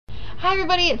Hi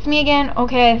everybody, it's me again.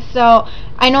 Okay, so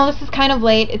I know this is kind of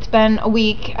late. It's been a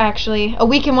week, actually. A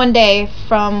week and 1 day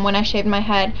from when I shaved my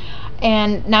head.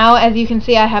 And now, as you can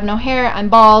see, I have no hair. I'm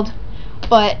bald.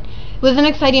 But it was an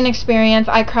exciting experience.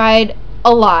 I cried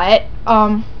a lot.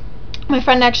 My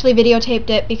friend actually videotaped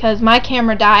it because my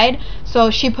camera died. So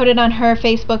she put it on her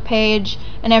Facebook page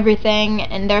and everything.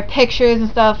 And there are pictures and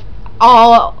stuff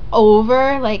all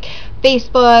over, like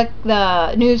Facebook,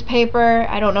 the newspaper.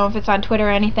 I don't know if it's on Twitter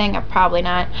or anything. Probably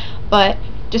not, but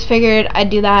just figured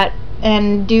I'd do that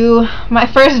and do my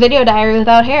first video diary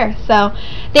without hair. So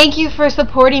thank you for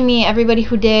supporting me, everybody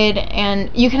who did, and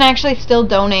you can actually still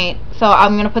donate, so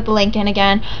I'm gonna put the link in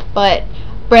again, but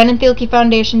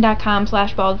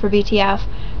BrandonThielkeFoundation.com/bald4BTF.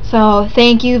 So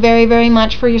thank you very, very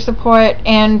much for your support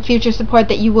and future support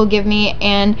that you will give me,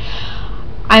 and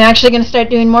I'm actually going to start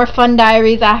doing more fun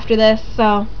diaries after this,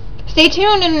 so stay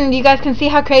tuned and you guys can see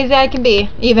how crazy I can be,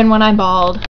 even when I'm bald.